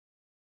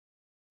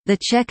The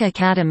Czech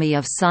Academy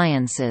of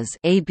Sciences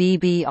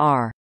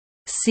ABBR.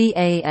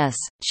 CAS,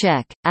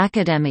 Czech,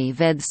 Akademie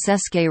věd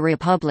České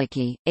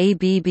republiky,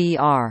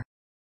 ABBR.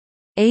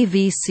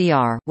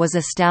 AVCR was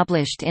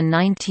established in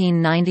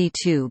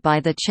 1992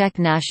 by the Czech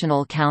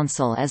National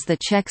Council as the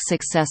Czech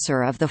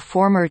successor of the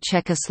former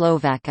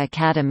Czechoslovak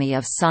Academy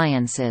of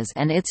Sciences,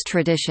 and its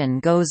tradition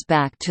goes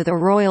back to the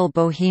Royal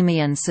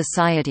Bohemian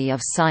Society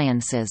of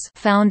Sciences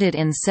founded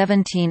in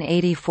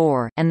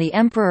 1784, and the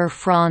Emperor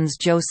Franz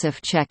Joseph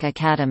Czech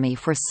Academy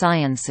for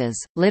Sciences,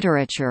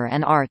 Literature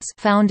and Arts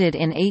founded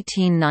in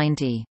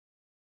 1890.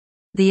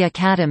 The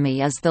Academy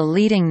is the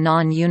leading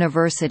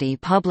non-university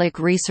public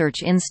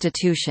research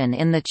institution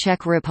in the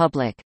Czech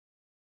Republic.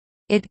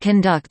 It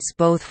conducts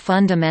both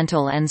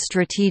fundamental and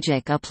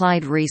strategic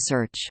applied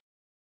research.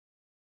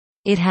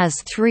 It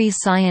has 3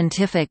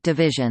 scientific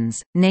divisions,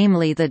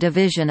 namely the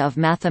Division of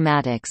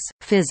Mathematics,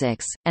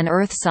 Physics, and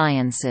Earth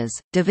Sciences,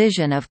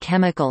 Division of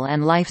Chemical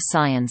and Life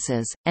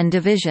Sciences, and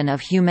Division of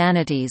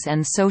Humanities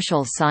and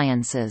Social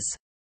Sciences.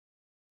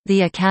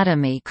 The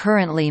Academy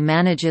currently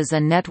manages a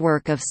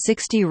network of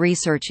 60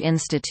 research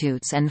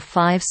institutes and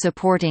 5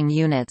 supporting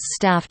units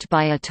staffed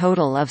by a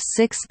total of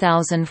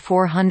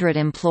 6,400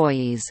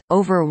 employees,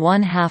 over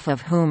one-half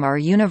of whom are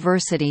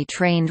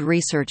university-trained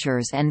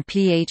researchers and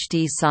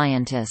PhD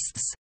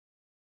scientists.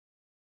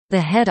 The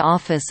head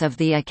office of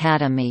the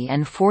Academy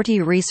and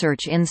 40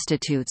 research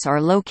institutes are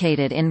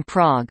located in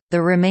Prague,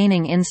 the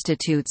remaining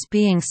institutes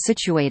being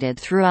situated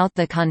throughout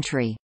the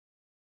country.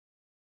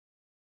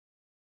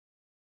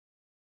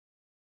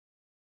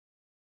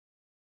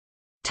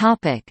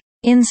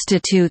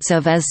 Institutes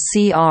of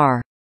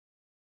SCR.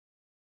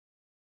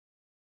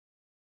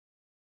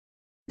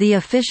 The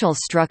official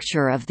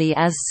structure of the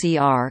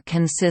SCR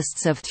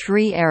consists of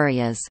 3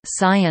 areas: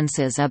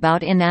 sciences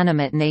about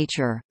inanimate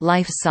nature,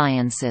 life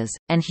sciences,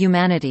 and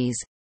humanities,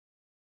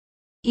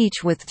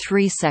 each with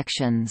 3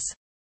 sections.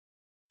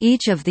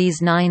 Each of these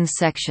 9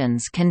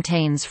 sections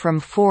contains from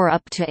 4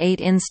 up to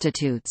 8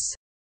 institutes.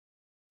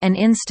 An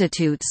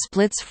institute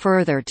splits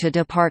further to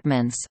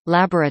departments,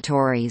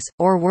 laboratories,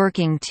 or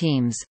working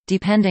teams,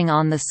 depending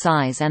on the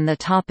size and the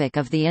topic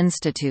of the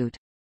institute.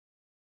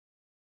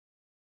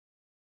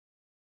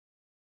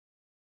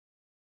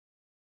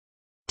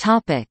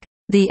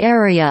 The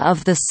area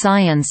of the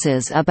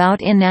sciences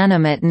about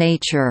inanimate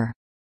nature.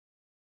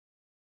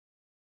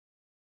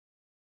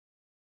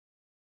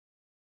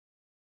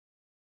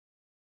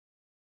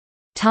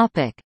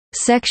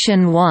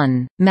 Section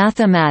 1 –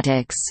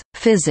 Mathematics,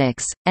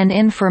 Physics, and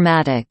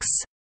Informatics.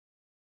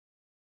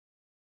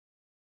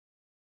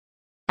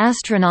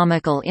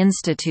 Astronomical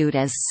Institute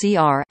as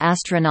CR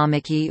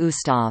Astronomický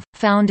ústav,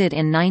 founded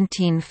in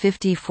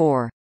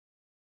 1954.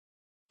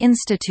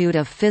 Institute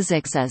of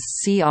Physics as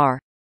CR.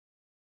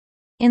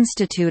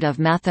 Institute of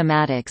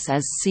Mathematics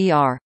as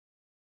CR.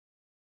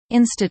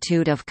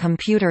 Institute of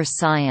Computer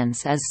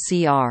Science as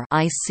CR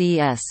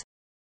ICS.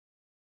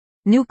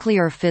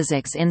 Nuclear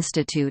Physics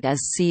Institute as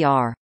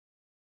CR.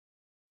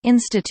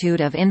 Institute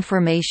of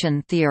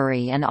Information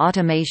Theory and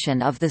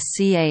Automation of the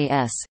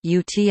CAS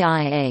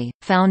UTIA,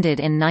 founded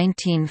in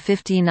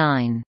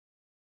 1959.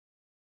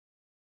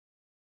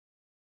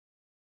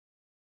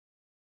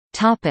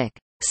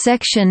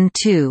 Section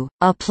 2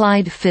 –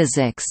 Applied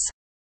Physics.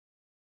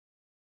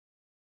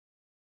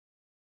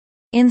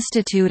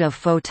 Institute of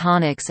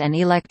Photonics and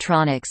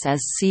Electronics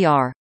as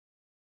CR.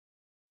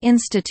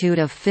 Institute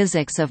of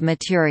Physics of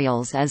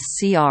Materials as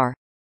CR.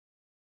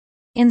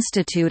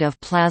 Institute of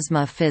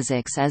Plasma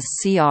Physics as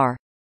CR.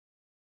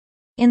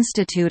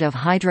 Institute of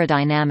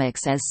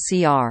Hydrodynamics as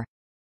CR.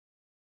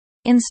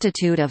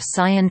 Institute of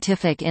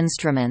Scientific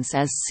Instruments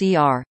as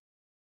CR.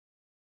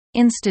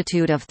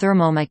 Institute of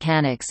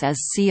Thermomechanics as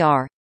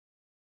CR.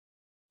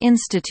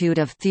 Institute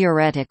of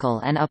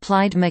Theoretical and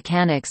Applied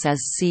Mechanics as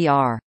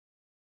CR.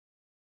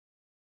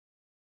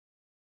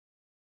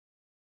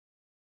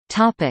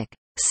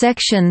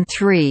 Section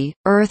 3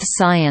 – Earth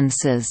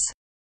Sciences.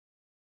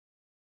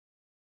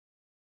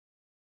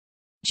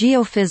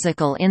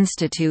 Geophysical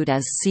Institute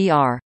as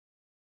CR.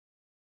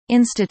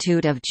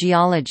 Institute of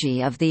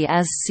Geology of the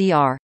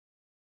SCR.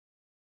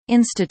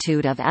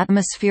 Institute of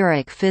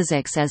Atmospheric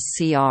Physics as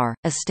CR,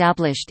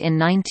 established in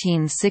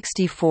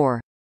 1964.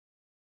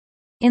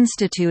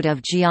 Institute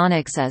of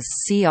Geonics as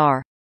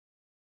CR.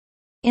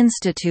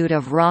 Institute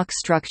of Rock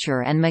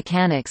Structure and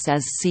Mechanics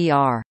as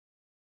CR.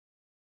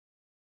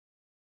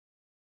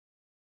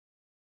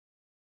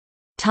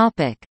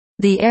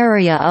 The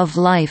area of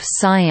life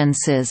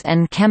sciences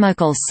and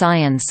chemical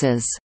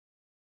sciences.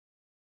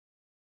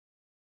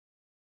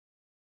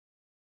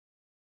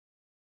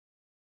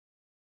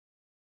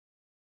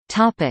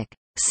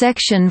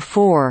 Section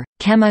 4 –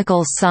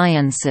 Chemical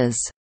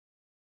Sciences.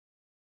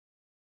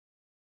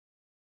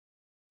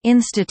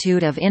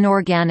 Institute of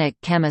Inorganic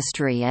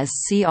Chemistry as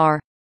CR.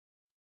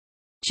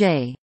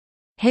 J.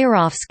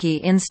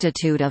 Hayrovsky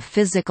Institute of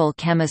Physical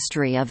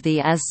Chemistry of the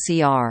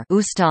SCR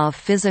Ústav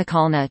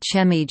fyzikálna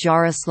chemie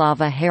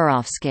Jaroslava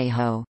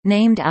Hayrovského,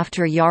 named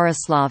after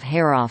Jaroslav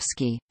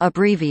Hayrovsky,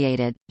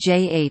 abbreviated,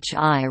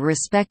 JHI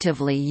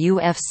respectively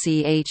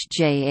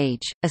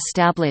UFCHJH,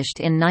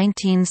 established in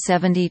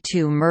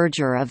 1972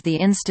 merger of the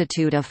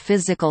Institute of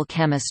Physical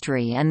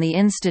Chemistry and the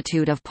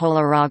Institute of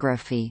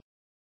Polarography.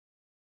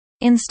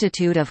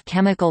 Institute of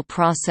Chemical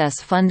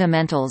Process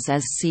Fundamentals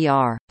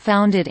SCR,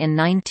 founded in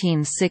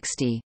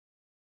 1960.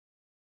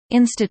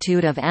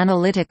 Institute of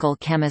Analytical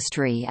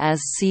Chemistry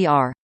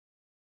SCR.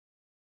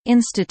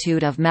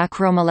 Institute of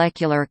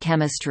Macromolecular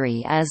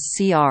Chemistry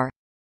SCR.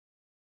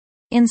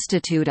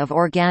 Institute of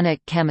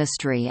Organic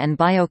Chemistry and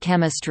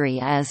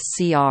Biochemistry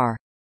SCR.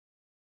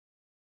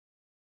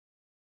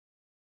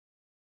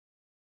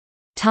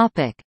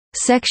 Topic: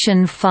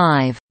 Section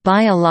 5: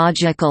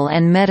 Biological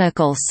and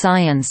Medical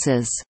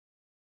Sciences.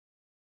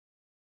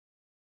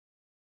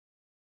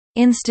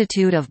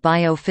 Institute of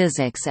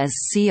Biophysics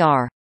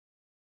SCR.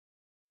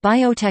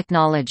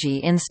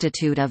 Biotechnology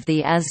Institute of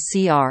the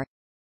SCR.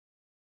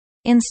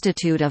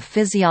 Institute of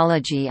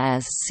Physiology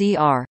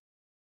SCR.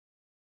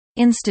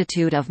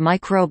 Institute of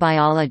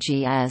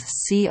Microbiology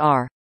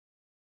SCR.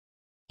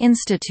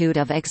 Institute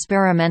of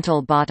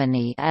Experimental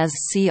Botany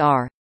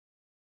SCR.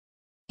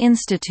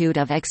 Institute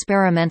of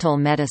Experimental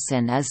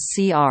Medicine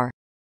SCR.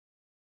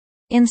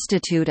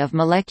 Institute of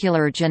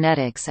Molecular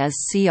Genetics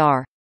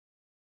SCR.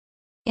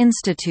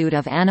 Institute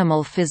of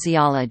Animal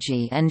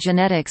Physiology and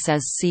Genetics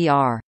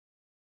SCR.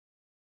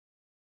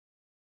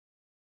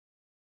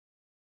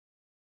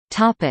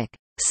 Topic: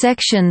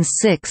 Section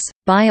 6: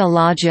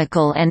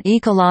 Biological and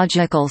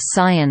Ecological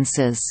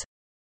Sciences.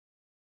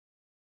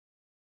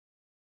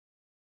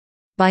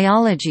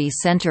 Biology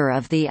Center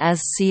of the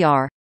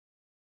SCR.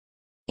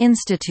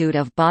 Institute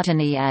of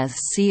Botany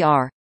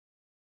SCR.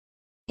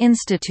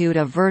 Institute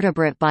of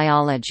Vertebrate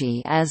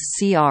Biology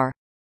SCR.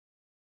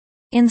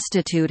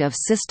 Institute of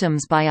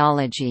Systems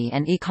Biology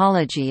and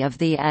Ecology of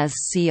the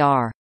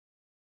SCR.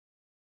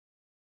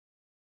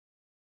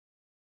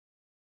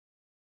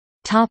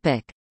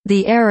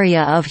 The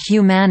area of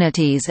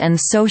humanities and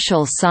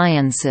social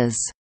sciences.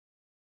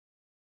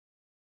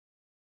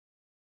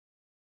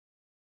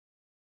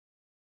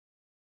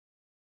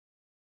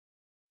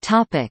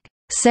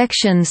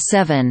 Section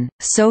 7: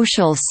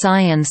 Social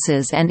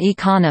Sciences and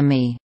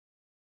Economy.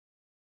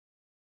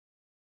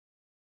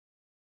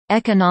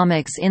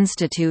 Economics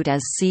Institute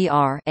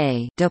SCR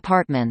A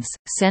Departments,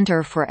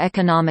 Center for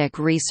Economic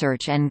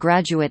Research and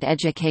Graduate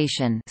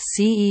Education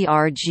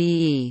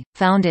CERGE,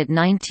 founded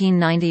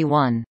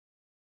 1991.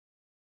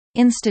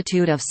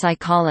 Institute of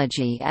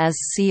Psychology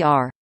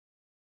SCR.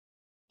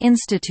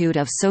 Institute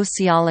of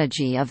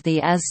Sociology of the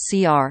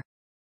SCR.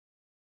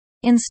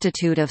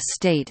 Institute of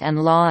State and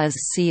Law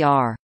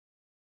SCR.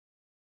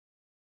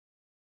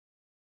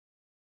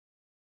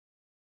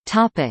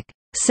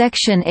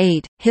 Section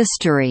 8: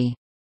 History.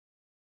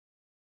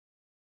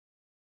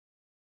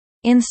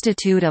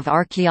 Institute of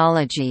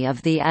Archaeology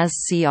of the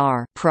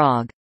SCR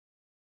Prague.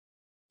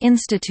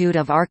 Institute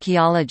of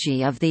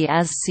Archaeology of the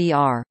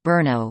SCR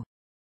Brno.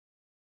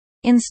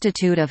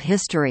 Institute of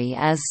History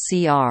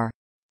SCR.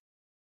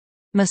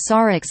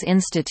 Masaryks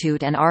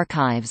Institute and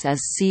Archives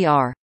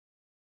SCR.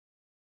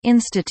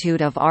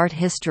 Institute of Art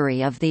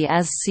History of the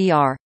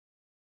SCR.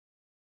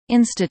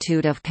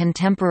 Institute of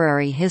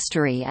Contemporary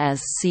History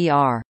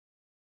SCR.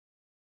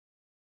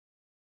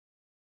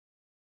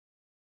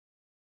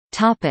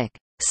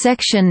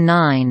 Section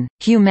 9: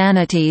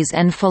 Humanities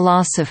and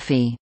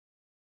Philosophy.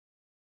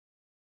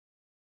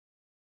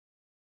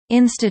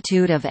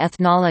 Institute of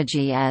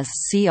Ethnology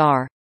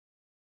SCR.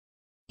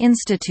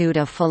 Institute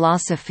of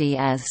Philosophy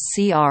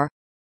SCR.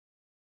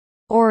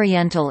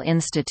 Oriental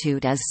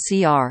Institute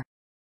SCR.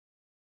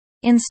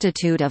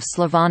 Institute of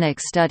Slavonic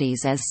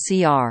Studies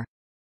SCR.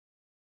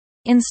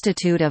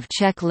 Institute of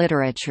Czech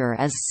Literature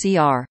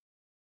SCR.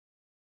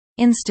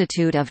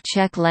 Institute of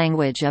Czech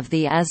Language of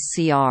the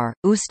SCR,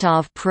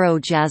 Ústav pro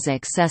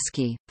jazyk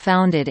český,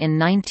 founded in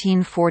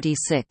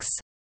 1946.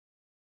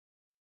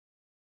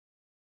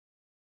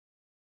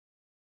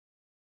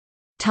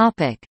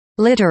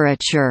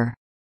 Literature.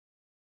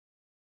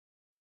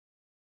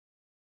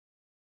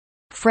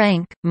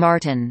 Frank,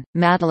 Martin,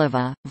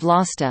 Madleva,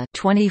 Vlasta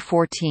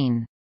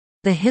 2014.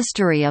 The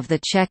History of the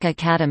Czech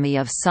Academy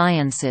of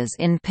Sciences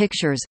in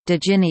Pictures,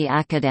 Dějiny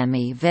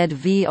Akademie ved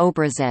v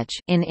obrazech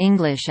in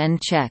English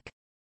and Czech.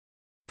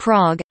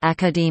 Prague,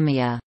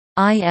 Academia.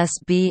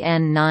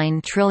 ISBN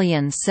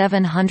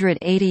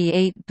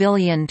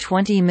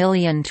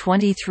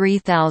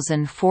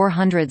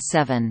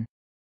 97802023407.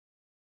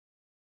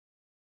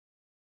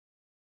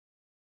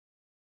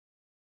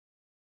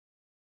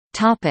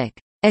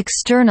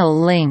 External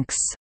links.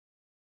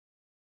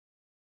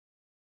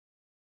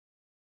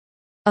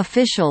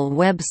 Official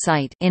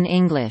website in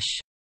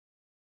English.